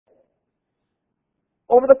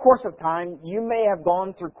Over the course of time, you may have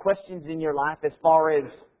gone through questions in your life as far as,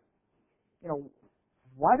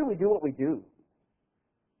 why do we do what we do?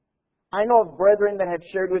 I know of brethren that have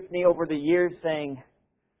shared with me over the years saying,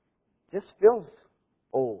 this feels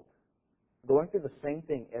old. Going through the same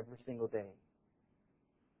thing every single day.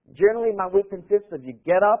 Generally, my week consists of you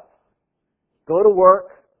get up, go to work,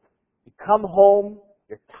 you come home,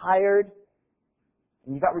 you're tired,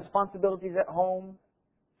 and you've got responsibilities at home,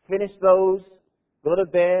 finish those, go to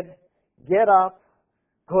bed, get up,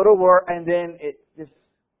 go to work, and then it just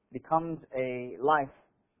becomes a life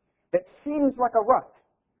that seems like a rut.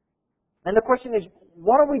 And the question is,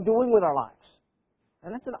 what are we doing with our lives?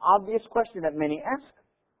 And that's an obvious question that many ask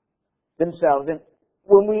themselves. And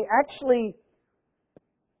when we actually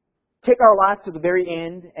take our life to the very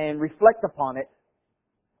end and reflect upon it,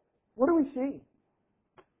 what do we see?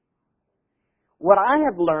 What I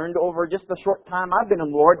have learned over just the short time I've been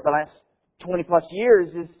in the Lord, the last 20 plus years,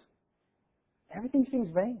 is everything seems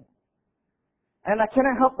vain. And I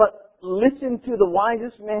cannot help but listen to the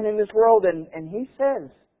wisest man in this world, and he says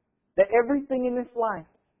that everything in this life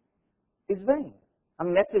is vain. I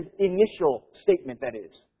mean, that's his initial statement, that is.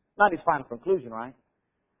 Not his final conclusion, right?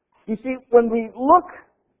 You see, when we look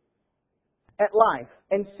at life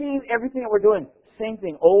and see everything that we're doing, same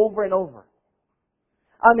thing over and over.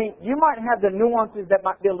 I mean, you might have the nuances that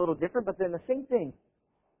might be a little different, but then the same thing.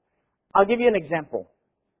 I'll give you an example.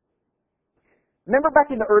 Remember back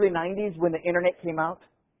in the early 90s when the internet came out?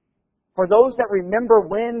 For those that remember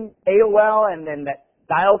when AOL and then that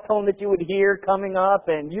dial tone that you would hear coming up,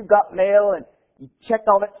 and you got mail and you checked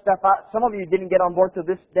all that stuff out. Some of you didn't get on board till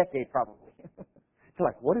this decade, probably. It's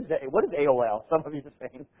like, what is that? What is AOL? Some of you are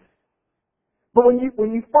saying. But when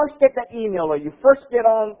you first get that email, or you first get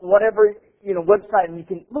on whatever website, and you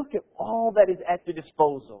can look at all that is at your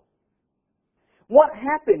disposal, what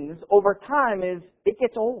happens over time is it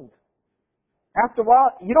gets old. After a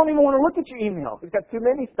while, you don't even want to look at your email. You've got too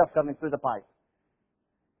many stuff coming through the pipe.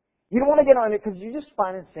 You don't want to get on it because you just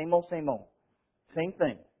find it same old, same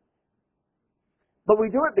thing. But we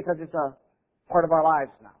do it because it's a part of our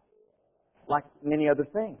lives now, like many other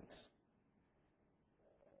things.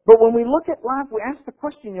 But when we look at life, we ask the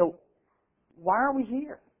question, why are we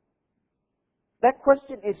here? That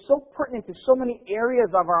question is so pertinent to so many areas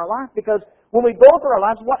of our life, because when we go through our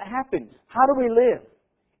lives, what happens? How do we live?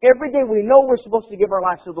 Every day we know we're supposed to give our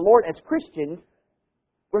lives to the Lord. As Christians,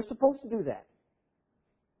 we're supposed to do that.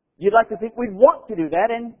 You'd like to think we'd want to do that,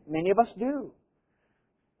 and many of us do.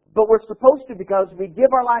 But we're supposed to, because we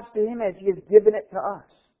give our lives to Him as He has given it to us.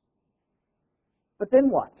 But then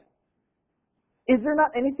what? Is there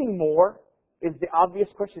not anything more? Is the obvious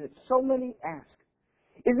question that so many ask.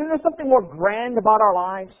 Isn't there something more grand about our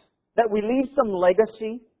lives? That we leave some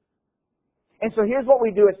legacy? And so here's what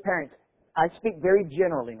we do as parents. I speak very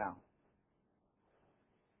generally now.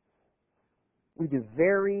 We do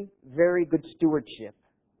very, very good stewardship.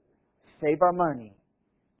 Save our money.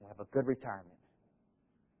 We'll have a good retirement.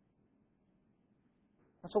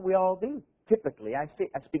 That's what we all do, typically. I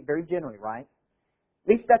speak very generally, right? At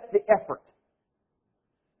least that's the effort.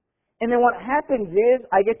 And then what happens is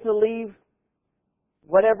I get to leave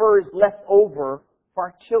whatever is left over for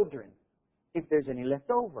our children, if there's any left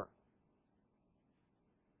over.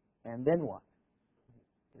 And then what?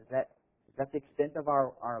 Is that the extent of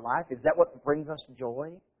our life? Is that what brings us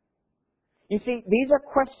joy? You see, these are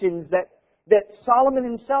questions that Solomon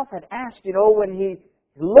himself had asked, when he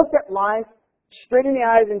looked at life straight in the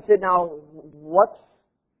eyes and said, now, what's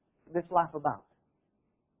this life about?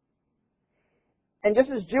 And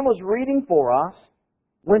just as Jim was reading for us,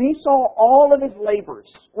 when he saw all of his labors,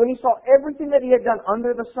 when he saw everything that he had done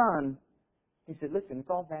under the sun, he said, listen, it's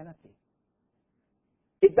all vanity.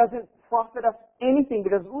 It doesn't profit us anything,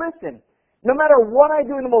 because listen, no matter what I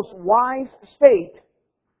do in the most wise state,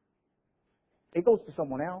 it goes to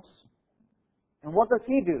someone else. And what does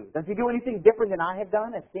he do? Does he do anything different than I have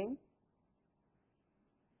done as king?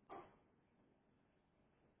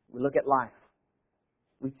 We look at life.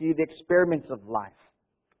 We see the experiments of life.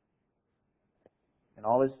 And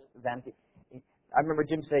all this vanity. I remember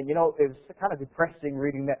Jim saying, it was kind of depressing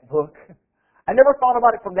reading that book. I never thought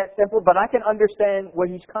about it from that simple, but I can understand where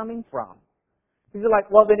he's coming from. He's like,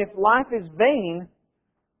 well, then if life is vain,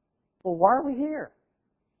 well, why are we here?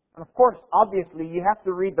 And of course, obviously, you have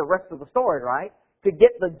to read the rest of the story, right? To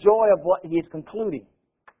get the joy of what he is concluding.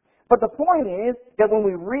 But the point is that when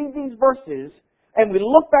we read these verses and we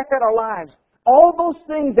look back at our lives, all those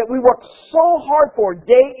things that we work so hard for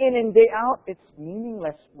day in and day out, it's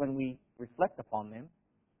meaningless when we reflect upon them.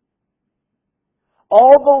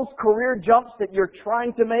 All those career jumps that you're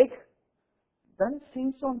trying to make doesn't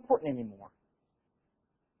seem so important anymore.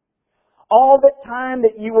 all the time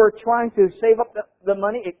that you were trying to save up the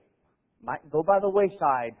money, it might go by the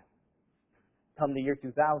wayside come the year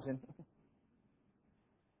 2000.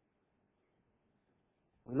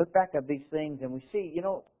 We look back at these things and we see,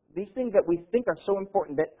 these things that we think are so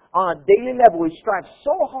important that on a daily level we strive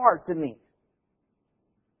so hard to meet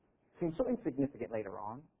seem so insignificant later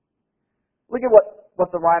on. Look at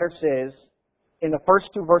what the writer says in the first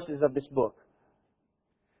two verses of this book.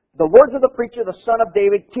 The words of the preacher, the son of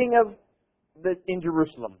David, king in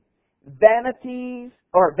Jerusalem. Vanity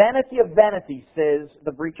of vanities, says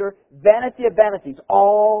the preacher. Vanity of vanities.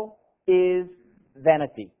 All is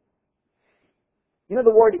vanity. The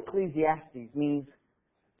word Ecclesiastes means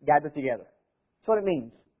gather together. That's what it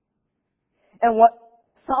means. And what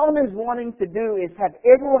Solomon's wanting to do is have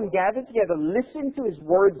everyone gather together, listen to his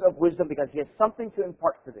words of wisdom because he has something to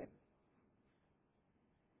impart to them.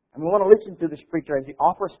 And we want to listen to this preacher as he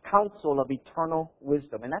offers counsel of eternal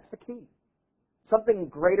wisdom. And that's the key. Something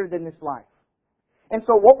greater than this life. And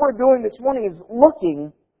so what we're doing this morning is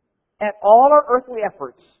looking at all our earthly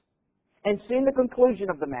efforts and seeing the conclusion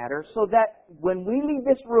of the matter so that when we leave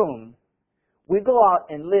this room, we go out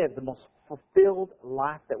and live the most fulfilled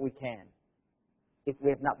life that we can, if we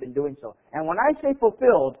have not been doing so. And when I say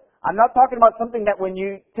fulfilled, I'm not talking about something that when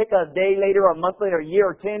you take a day later or a month later, a year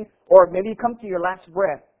or 10, or maybe you come to your last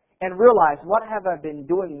breath and realize, what have I been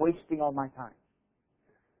doing wasting all my time?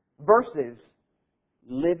 Versus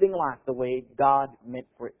living life the way God meant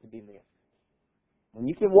for it to be lived. When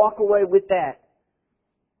you can walk away with that,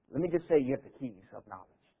 let me just say you have the keys of knowledge.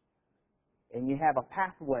 And you have a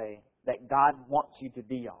pathway that God wants you to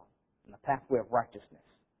be on, and a pathway of righteousness.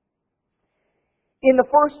 In the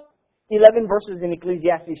first 11 verses in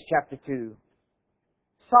Ecclesiastes chapter 2,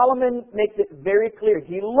 Solomon makes it very clear.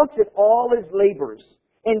 He looks at all his labors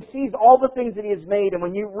and sees all the things that he has made. And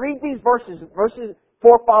when you read these verses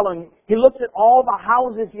 4 following, he looks at all the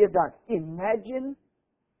houses he has done. Imagine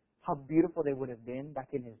how beautiful they would have been back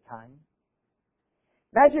in his time.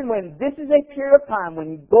 Imagine when this is a period of time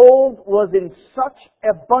when gold was in such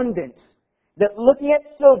abundance that looking at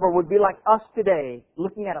silver would be like us today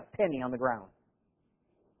looking at a penny on the ground.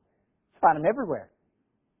 You find them everywhere.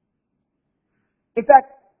 In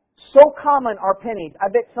fact, so common are pennies. I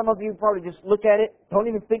bet some of you probably just look at it, don't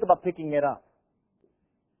even think about picking it up.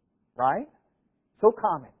 Right? So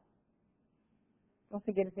common. Don't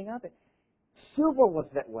think anything of it. Silver was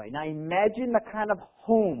that way. Now imagine the kind of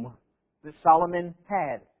home that Solomon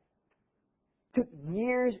had. Took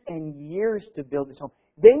years and years to build this home.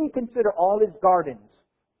 Then you consider all his gardens,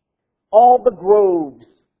 all the groves,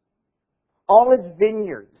 all his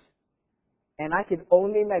vineyards. And I can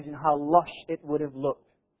only imagine how lush it would have looked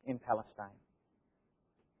in Palestine.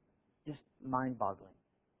 Just mind-boggling.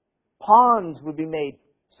 Ponds would be made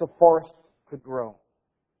so forests could grow.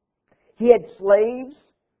 He had slaves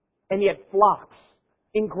and he had flocks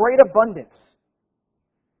in great abundance.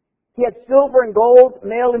 He had silver and gold,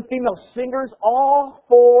 male and female singers, all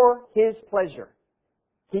for his pleasure.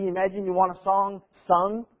 Can you imagine you want a song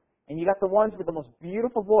sung, and you got the ones with the most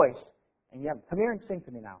beautiful voice, and you have, come here and sing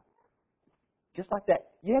to me now. Just like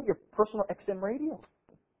that. You have your personal XM radio.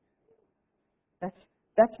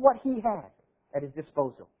 That's what he had at his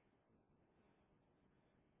disposal.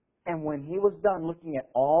 And when he was done looking at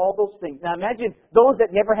all those things, now imagine those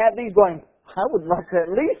that never had these going, I would like to at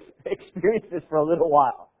least experience this for a little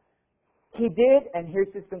while. He did, and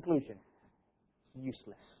here's his conclusion.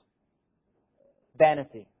 Useless.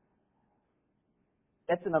 Vanity.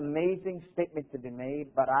 That's an amazing statement to be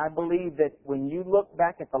made, but I believe that when you look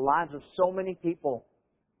back at the lives of so many people,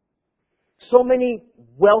 so many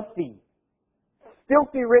wealthy,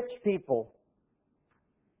 filthy rich people,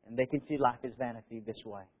 and they can see life as vanity this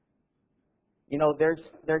way.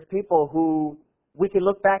 There's people who we can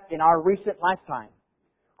look back in our recent lifetime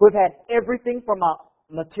who have had everything from a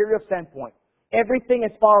material standpoint, everything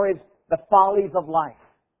as far as the follies of life.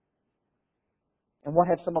 And what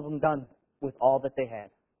have some of them done with all that they had?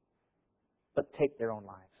 But take their own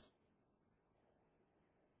lives.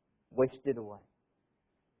 Wasted away.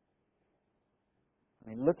 I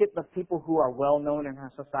mean, look at the people who are well known in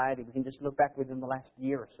our society. We can just look back within the last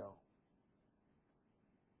year or so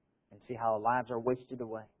and see how lives are wasted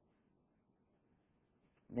away.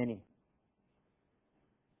 Many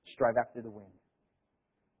strive after the wind.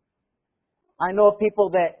 I know of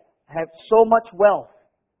people that have so much wealth,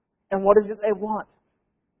 and what is it they want?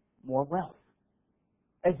 More wealth.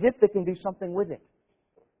 As if they can do something with it.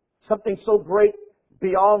 Something so great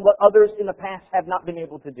beyond what others in the past have not been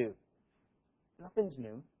able to do. Nothing's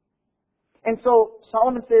new. And so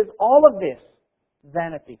Solomon says all of this,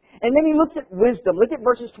 vanity. And then he looks at wisdom. Look at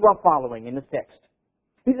verses 12 following in the text.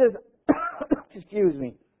 He says, Excuse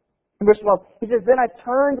me. In verse 12, he says, Then I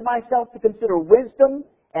turned myself to consider wisdom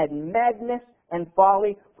and madness and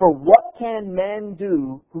folly, for what can man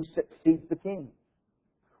do who succeeds the king?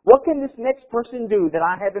 What can this next person do that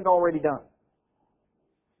I haven't already done?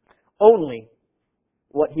 Only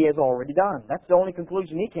what he has already done. That's the only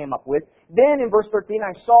conclusion he came up with. Then in verse 13,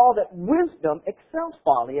 I saw that wisdom excels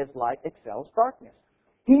folly as light excels darkness.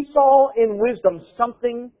 He saw in wisdom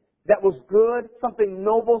something that was good, something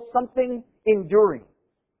noble, something enduring.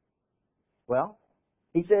 Well,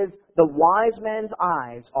 he says, the wise man's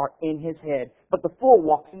eyes are in his head, but the fool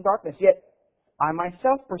walks in darkness. Yet I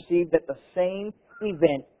myself perceive that the same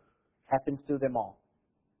event happens to them all.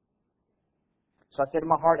 So I said in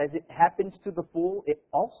my heart, as it happens to the fool, it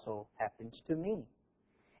also happens to me.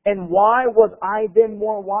 And why was I then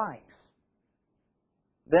more wise?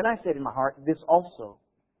 Then I said in my heart, this also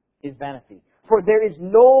is vanity. For there is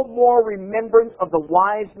no more remembrance of the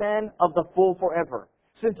wise man of the fool forever,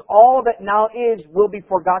 since all that now is will be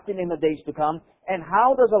forgotten in the days to come. And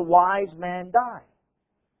how does a wise man die?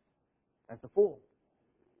 As a fool.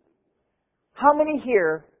 How many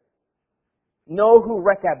here know who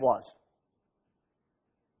Rechab was?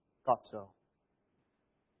 Thought so.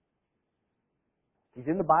 He's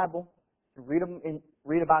in the Bible. You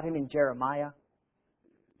read about him in Jeremiah.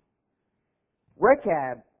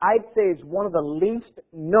 Rechab, I'd say, is one of the least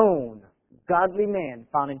known godly men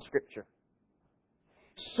found in Scripture.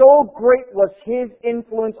 So great was his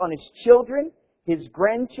influence on his children, his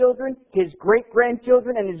grandchildren, his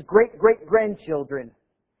great-grandchildren, and his great-great-grandchildren,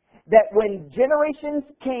 that when generations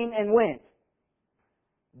came and went,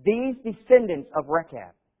 these descendants of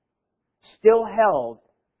Rechab still held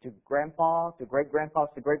to grandpa, to great-grandpa's,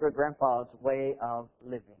 to great-great-grandpa's way of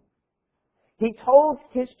living. He told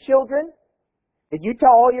his children, if you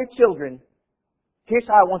tell all your children, here's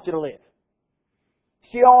how I want you to live.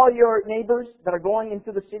 See all your neighbors that are going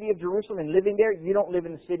into the city of Jerusalem and living there? You don't live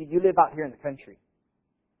in the city, you live out here in the country.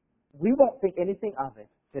 We won't think anything of it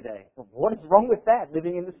today. What is wrong with that,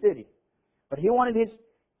 living in the city? But he wanted his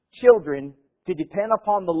children to depend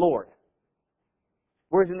upon the Lord.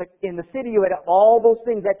 Whereas in the city, you had all those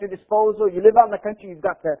things at your disposal. You live out in the country, you've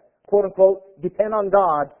got to, quote unquote, depend on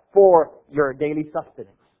God for your daily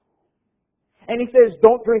sustenance. And he says,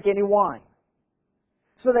 don't drink any wine.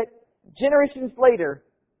 So that generations later,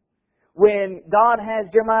 when God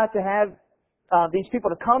has Jeremiah to have these people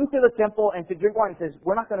to come to the temple and to drink wine, he says,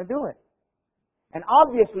 we're not going to do it. And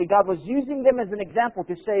obviously, God was using them as an example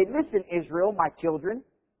to say, listen, Israel, my children,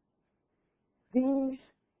 these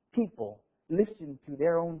people listen to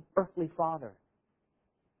their own earthly father.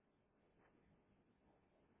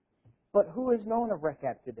 But who is known of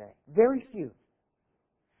Rechab today? Very few.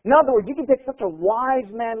 In other words, you can take such a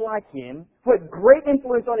wise man like him, who had great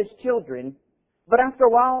influence on his children, but after a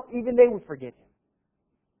while, even they would forget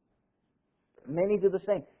him. Many do the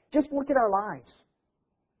same. Just look at our lives.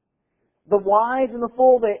 The wise and the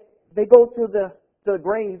fool, they go to the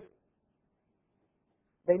grave.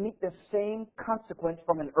 They meet the same consequence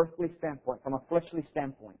from an earthly standpoint, from a fleshly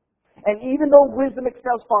standpoint. And even though wisdom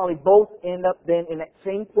excels folly, both end up then in that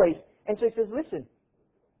same place. And so he says, listen,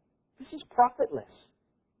 this is profitless.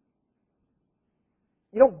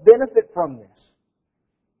 You don't benefit from this.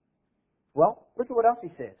 Well, look at what else he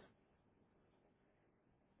says.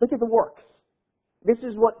 Look at the works. This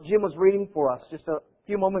is what Jim was reading for us just a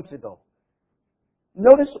few moments ago.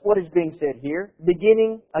 Notice what is being said here,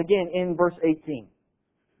 beginning again in verse 18.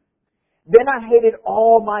 Then I hated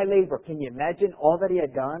all my labor. Can you imagine all that he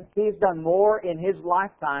had done? He's done more in his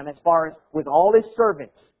lifetime as far as with all his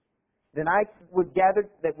servants than I would gather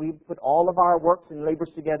that we put all of our works and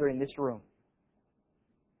labors together in this room.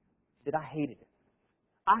 That I hated it.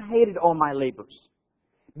 I hated all my labors.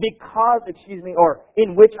 Because, or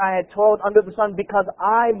in which I had toiled under the sun, because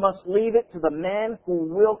I must leave it to the man who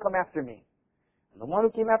will come after me. And the one who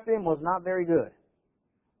came after him was not very good.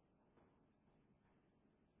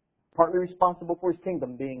 Partly responsible for his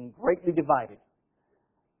kingdom being greatly divided.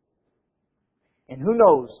 And who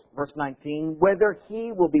knows, verse 19, whether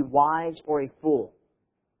he will be wise or a fool.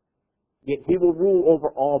 Yet he will rule over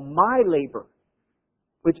all my labor,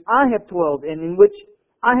 which I have toiled and in which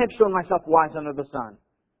I have shown myself wise under the sun.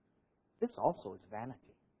 This also is vanity.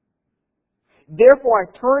 Therefore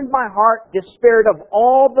I turned my heart, despaired of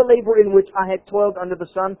all the labor in which I had toiled under the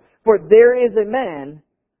sun, for there is a man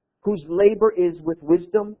whose labor is with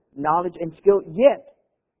wisdom, knowledge, and skill, yet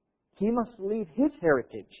he must leave his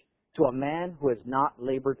heritage to a man who has not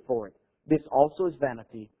labored for it. This also is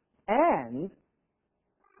vanity and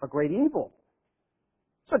a great evil.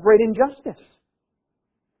 It's a great injustice.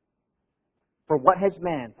 For what has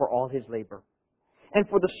man for all his labor? and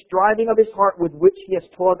for the striving of his heart with which he has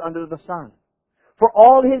toiled under the sun. For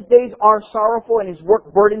all his days are sorrowful and his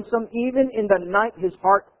work burdensome. Even in the night his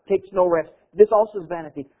heart takes no rest. This also is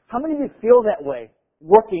vanity. How many of you feel that way?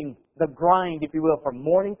 Working the grind, if you will, from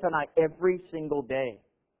morning to night every single day.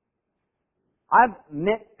 I've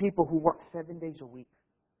met people who work 7 days a week.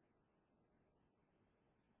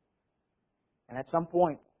 And at some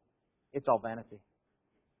point, it's all vanity.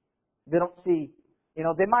 They don't see, they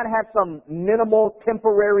might have some minimal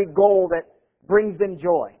temporary goal that brings them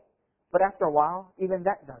joy. But after a while, even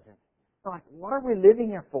that doesn't. They're like, what are we living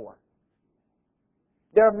here for?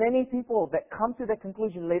 There are many people that come to that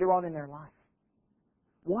conclusion later on in their life.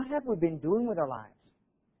 What have we been doing with our lives?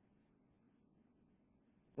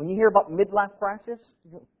 When you hear about midlife crisis,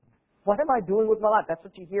 what am I doing with my life? That's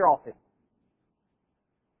what you hear often.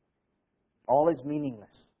 All is meaningless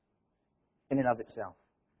in and of itself.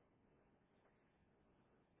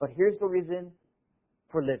 But here's the reason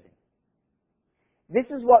for living. This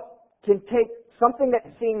is what can take something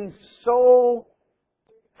that seems so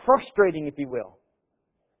frustrating, if you will,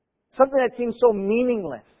 something that seems so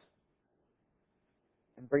meaningless,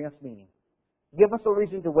 and bring us meaning. Give us a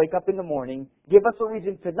reason to wake up in the morning. Give us a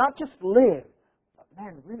reason to not just live, but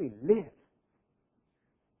man, really live.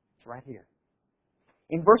 It's right here.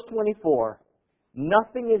 In verse 24,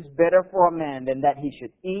 nothing is better for a man than that he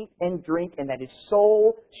should eat and drink, and that his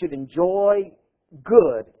soul should enjoy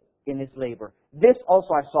good in his labor. This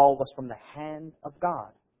also I saw was from the hand of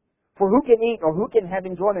God. For who can eat or who can have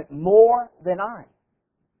enjoyment more than I?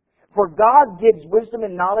 For God gives wisdom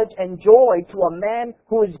and knowledge and joy to a man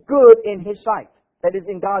who is good in his sight. That is,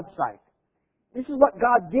 in God's sight. This is what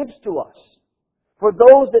God gives to us. For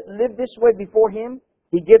those that live this way before Him,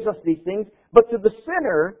 He gives us these things. But to the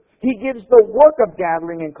sinner, He gives the work of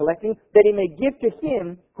gathering and collecting, that he may give to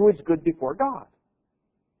him who is good before God.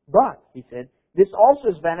 But, he said, this also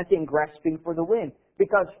is vanity and grasping for the wind,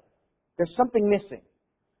 because there's something missing.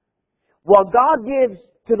 While God gives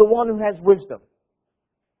to the one who has wisdom,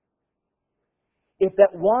 if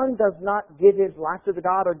that one does not give his life to the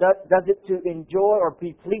God, or does it to enjoy or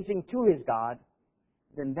be pleasing to his God,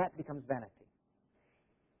 then that becomes vanity.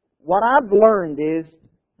 What I've learned is,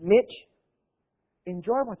 Mitch,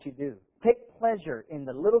 enjoy what you do. Take pleasure in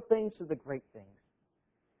the little things to the great things.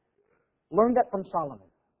 Learn that from Solomon.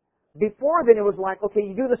 Before then, it was like, okay,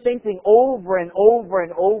 you do the same thing over and over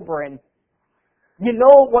and over, and you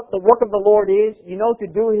know what the work of the Lord is. You know to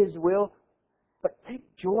do His will, but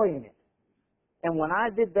take joy in it. And when I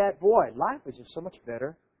did that, boy, life was just so much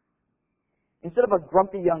better. Instead of a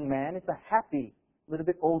grumpy young man, it's a happy, little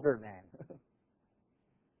bit older man.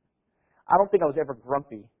 I don't think I was ever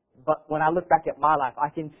grumpy, but when I look back at my life, I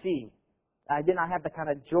can see I did not have the kind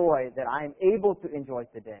of joy that I am able to enjoy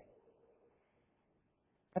today.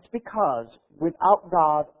 That's because without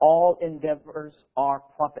God, all endeavors are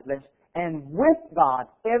profitless. And with God,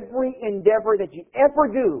 every endeavor that you ever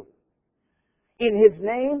do in His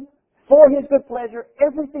name, for His good pleasure,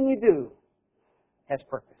 everything you do has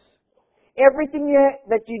purpose. Everything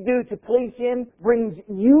that you do to please Him brings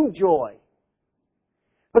you joy.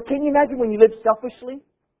 But can you imagine when you live selfishly?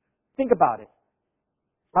 Think about it.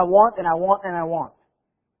 I want and I want and I want.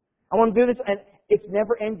 I want to do this, and it's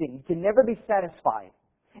never ending. You can never be satisfied.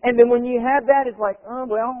 And then when you have that, it's like, oh,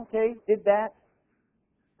 well, okay, did that.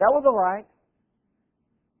 That was all right.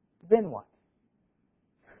 Then what?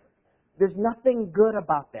 There's nothing good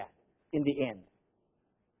about that in the end.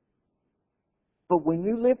 But when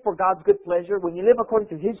you live for God's good pleasure, when you live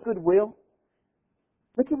according to His good will,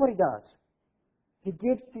 look at what He does. He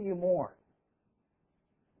gives to you more.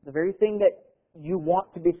 The very thing that you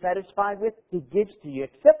want to be satisfied with, He gives to you,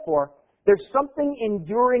 except for there's something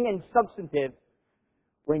enduring and substantive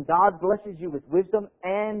when God blesses you with wisdom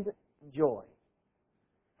and joy.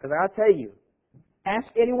 Because I'll tell you, ask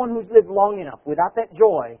anyone who's lived long enough without that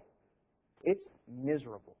joy, it's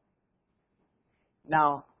miserable.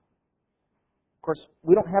 Now, of course,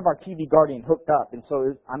 we don't have our TV Guardian hooked up, and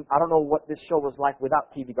so I don't know what this show was like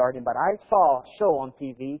without TV Guardian, but I saw a show on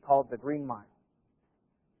TV called The Green Mile.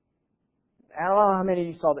 I don't know how many of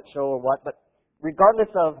you saw that show or what, but regardless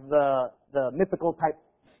of the mythical type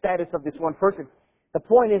status of this one person, the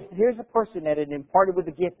point is, here's a person that had imparted with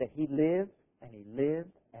the gift that he lived, and he lived,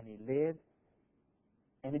 and he lived,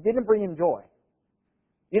 and it didn't bring him joy.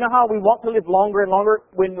 You know how we want to live longer and longer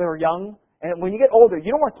when we were young? And when you get older, you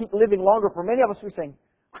don't want to keep living longer. For many of us, we're saying,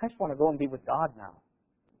 I just want to go and be with God now.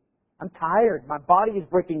 I'm tired. My body is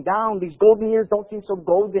breaking down. These golden years don't seem so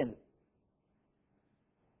golden.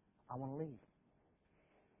 I want to leave.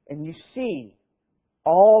 And you see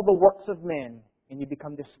all the works of men, and you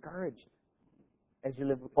become discouraged. as you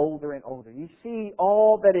live older and older. You see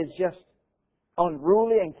all that is just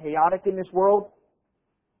unruly and chaotic in this world.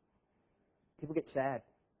 People get sad.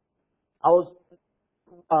 I was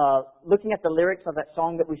looking at the lyrics of that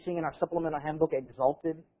song that we sing in our supplemental handbook,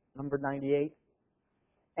 Exalted, number 98.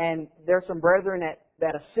 And there are some brethren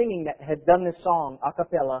that are singing that had done this song a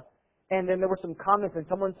cappella. And then there were some comments and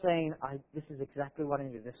someone saying, this is exactly what I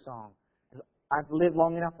need in this song. I've lived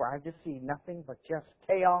long enough where I've just seen nothing but just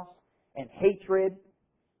chaos and hatred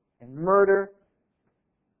and murder.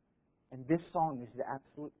 And this song is the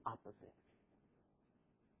absolute opposite.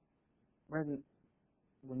 Brethren,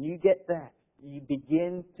 when you get that, you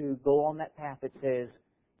begin to go on that path that says,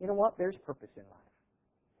 you know what, there's purpose in life.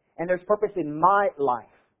 And there's purpose in my life.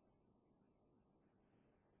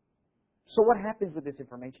 So what happens with this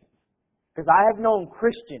information? Because I have known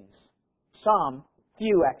Christians, some,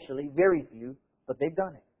 few actually, very few, but they've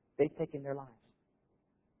done it. They've taken their lives.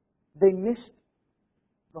 They missed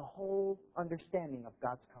the whole understanding of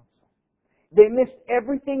God's counsel. They missed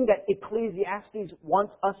everything that Ecclesiastes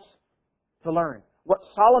wants us to learn. What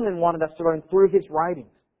Solomon wanted us to learn through his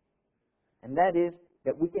writings. And that is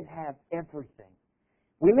that we can have everything.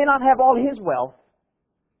 We may not have all his wealth,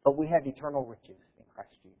 but we have eternal riches in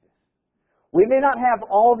Christ Jesus. We may not have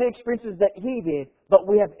all the experiences that he did, but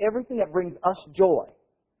we have everything that brings us joy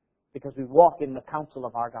because we walk in the counsel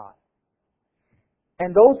of our God.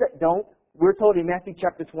 And those that don't, we're told in Matthew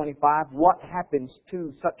chapter 25 what happens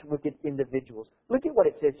to such wicked individuals. Look at what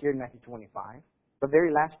it says here in Matthew 25, the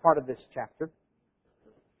very last part of this chapter,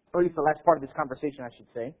 or at least the last part of this conversation, I should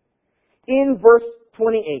say. In verse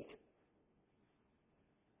 28,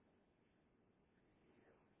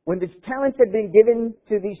 when the talents had been given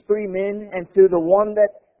to these three men, and to the one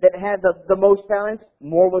that had the most talents,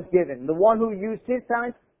 more was given. The one who used his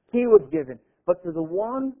talents, he was given. But to the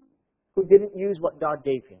one who didn't use what God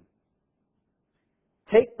gave him,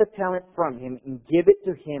 take the talent from him and give it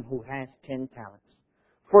to him who has 10 talents.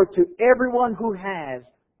 For to everyone who has,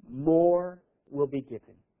 more will be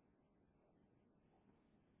given.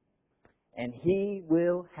 And he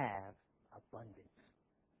will have abundance.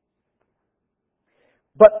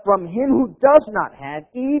 But from him who does not have,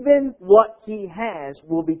 even what he has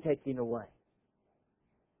will be taken away.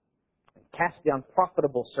 And cast the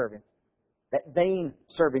unprofitable servant, that vain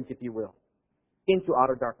servant, if you will, into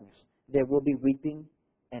outer darkness. There will be weeping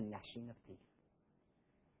and gnashing of teeth.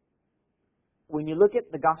 When you look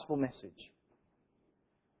at the gospel message,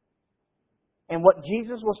 and what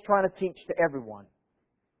Jesus was trying to teach to everyone,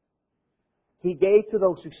 He gave to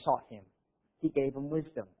those who sought Him. He gave them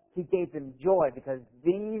wisdom. He gave them joy because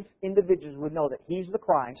these individuals would know that He's the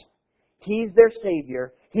Christ. He's their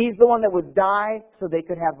Savior. He's the one that would die so they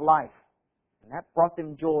could have life. And that brought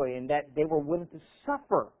them joy in that they were willing to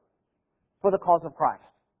suffer for the cause of Christ.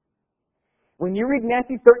 When you read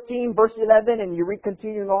Matthew 13, verse 11, and you read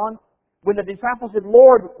continuing on, when the disciples said,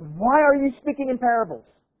 Lord, why are you speaking in parables?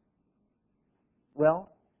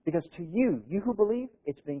 Well, because to you, you who believe,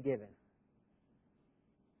 it's been given.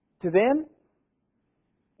 To them,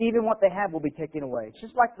 even what they have will be taken away. It's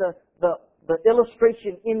just like the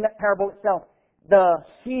illustration in that parable itself. The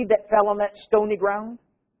seed that fell on that stony ground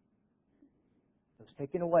was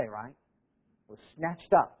taken away, right? Was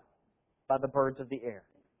snatched up by the birds of the air.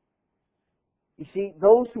 You see,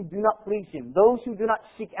 those who do not please Him, those who do not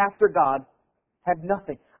seek after God, have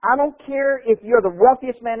nothing. I don't care if you're the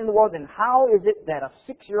wealthiest man in the world, and how is it that a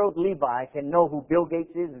 6-year-old Levi can know who Bill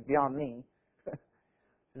Gates is beyond me.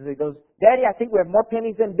 He goes, Daddy, I think we have more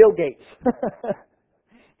pennies than Bill Gates.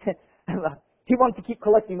 He wanted to keep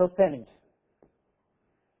collecting those pennies.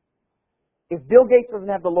 If Bill Gates doesn't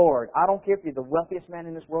have the Lord, I don't care if you're the wealthiest man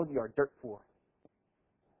in this world, you are dirt poor.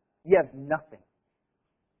 You have nothing.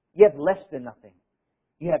 You have less than nothing.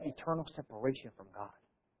 You have eternal separation from God.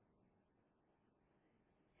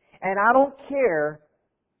 And I don't care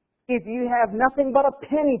if you have nothing but a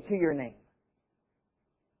penny to your name.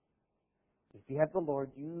 If you have the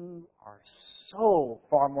Lord, you are so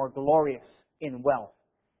far more glorious in wealth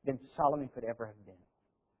than Solomon could ever have been.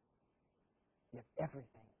 You have everything.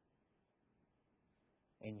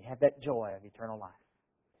 And you have that joy of eternal life.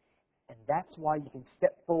 And that's why you can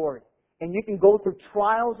step forward. And you can go through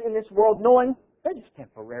trials in this world knowing they're just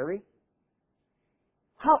temporary.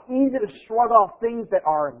 How easy to shrug off things that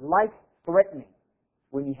are life-threatening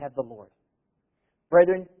when you have the Lord.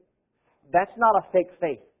 Brethren, that's not a fake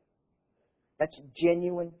faith. That's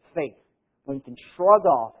genuine faith. When you can shrug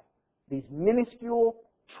off these minuscule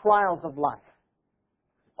trials of life.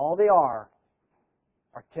 All they are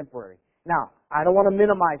temporary. Now, I don't want to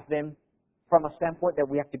minimize them from a standpoint that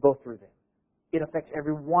we have to go through them. It affects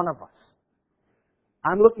every one of us.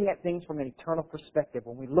 I'm looking at things from an eternal perspective.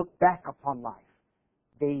 When we look back upon life,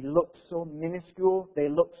 they look so minuscule. They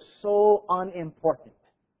look so unimportant.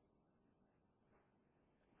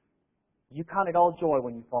 You count it all joy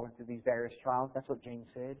when you fall into these various trials. That's what James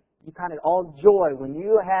said. You count it all joy when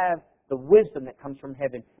you have the wisdom that comes from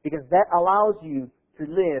heaven, because that allows you to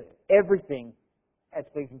live everything as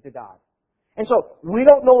pleasing to God. And so, we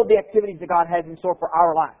don't know the activities that God has in store for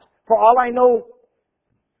our lives. For all I know,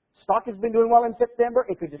 stock has been doing well in September.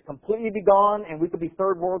 It could just completely be gone, and we could be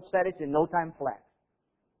third world status in no time flat.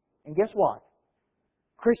 And guess what?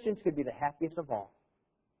 Christians could be the happiest of all,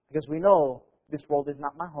 because we know this world is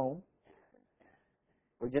not my home.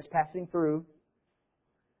 We're just passing through.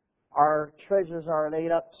 Our treasures are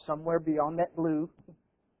laid up somewhere beyond that blue.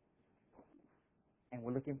 And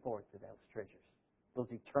we're looking forward to those treasures, those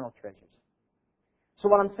eternal treasures. So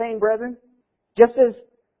what I'm saying, brethren, just as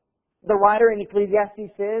the writer in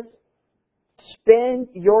Ecclesiastes says, spend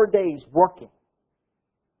your days working,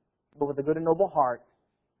 but with a good and noble heart,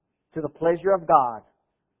 to the pleasure of God,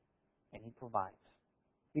 and He provides.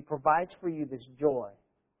 He provides for you this joy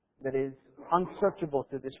that is unsearchable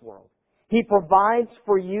to this world. He provides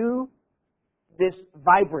for you this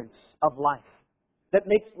vibrance of life that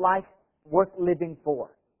makes life worth living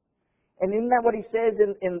for. And isn't that what he says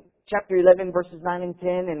in chapter 11, verses 9 and 10,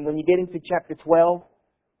 and when you get into chapter 12,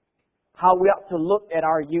 how we ought to look at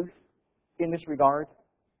our youth in this regard?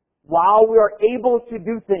 While we are able to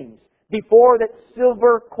do things, before that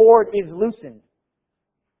silver cord is loosened,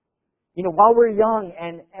 while we're young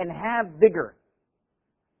and have vigor,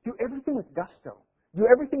 do everything with gusto. Do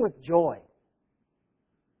everything with joy.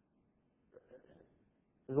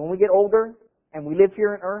 Because when we get older and we live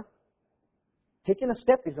here on earth, taking a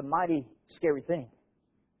step is a mighty scary thing.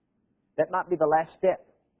 That might be the last step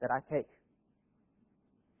that I take.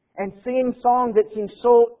 And singing songs that seem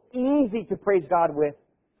so easy to praise God with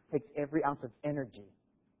takes every ounce of energy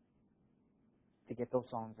to get those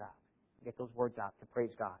songs out, get those words out to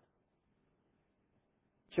praise God.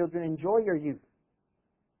 Children, enjoy your youth.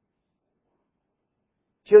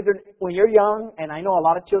 Children, when you're young, and I know a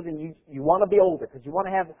lot of children, you want to be older because you want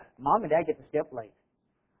to have mom and dad get to stay up late.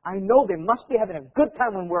 I know they must be having a good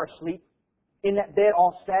time when we're asleep in that bed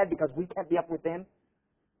all sad because we can't be up with them.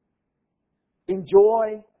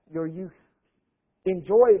 Enjoy your youth.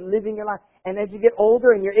 Enjoy living your life. And as you get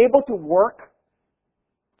older and you're able to work,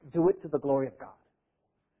 do it to the glory of God.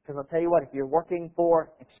 Because I'll tell you what, if you're working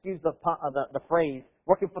for, excuse the phrase,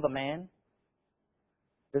 working for the man,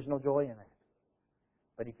 there's no joy in it.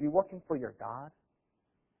 But if you're working for your God,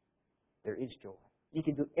 there is joy. You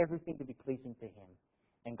can do everything to be pleasing to Him.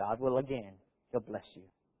 And God will again, He'll bless you.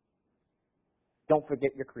 Don't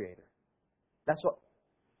forget your Creator. That's what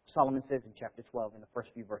Solomon says in chapter 12 in the first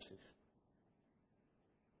few verses.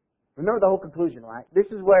 Remember the whole conclusion, right? This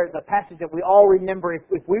is where the passage that we all remember. If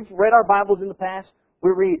we've read our Bibles in the past,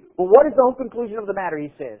 we read, well, what is the whole conclusion of the matter,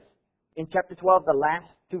 he says. In chapter 12, the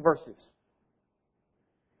last two verses.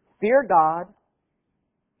 Fear God,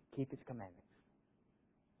 keep His commandments.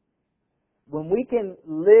 When we can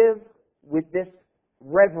live with this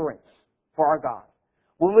reverence for our God,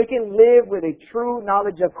 when we can live with a true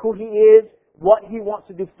knowledge of who He is, what He wants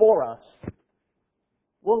to do for us,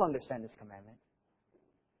 we'll understand His commandment.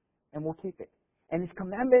 And we'll keep it. And His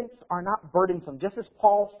commandments are not burdensome. Just as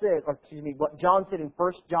Paul said, what John said in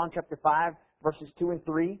 1 John chapter 5, verses 2 and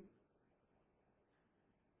 3.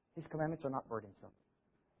 His commandments are not burdensome.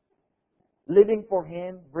 Living for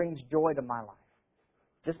Him brings joy to my life.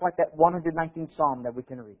 Just like that 119th Psalm that we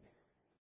can read.